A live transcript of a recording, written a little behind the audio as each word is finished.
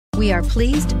We are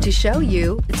pleased to show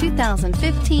you the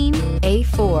 2015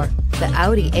 A4. The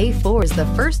Audi A4 is the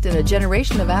first in a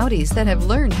generation of Audis that have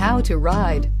learned how to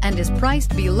ride and is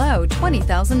priced below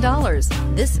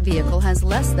 $20,000. This vehicle has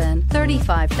less than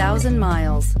 35,000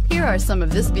 miles. Here are some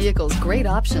of this vehicle's great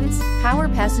options: power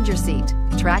passenger seat,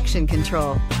 traction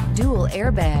control, dual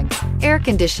airbags, air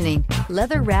conditioning,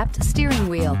 leather-wrapped steering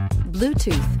wheel,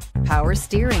 Bluetooth, power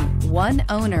steering, one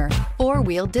owner,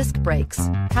 four-wheel disc brakes,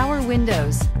 power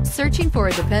windows. Searching for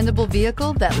a dependable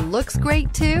vehicle that looks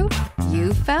great too?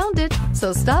 You found it,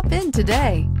 so stop in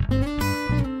today.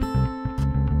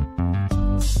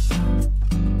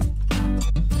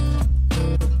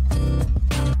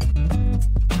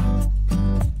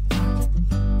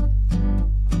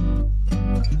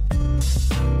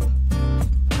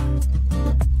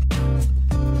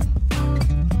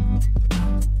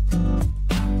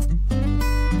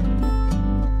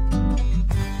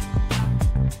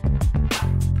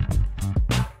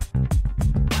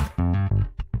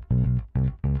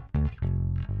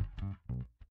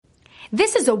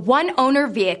 This is a one-owner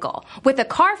vehicle with a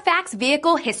CARFAX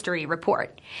Vehicle History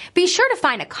Report. Be sure to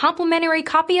find a complimentary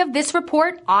copy of this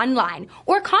report online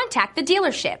or contact the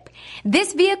dealership.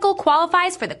 This vehicle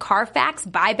qualifies for the CARFAX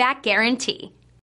Buyback Guarantee.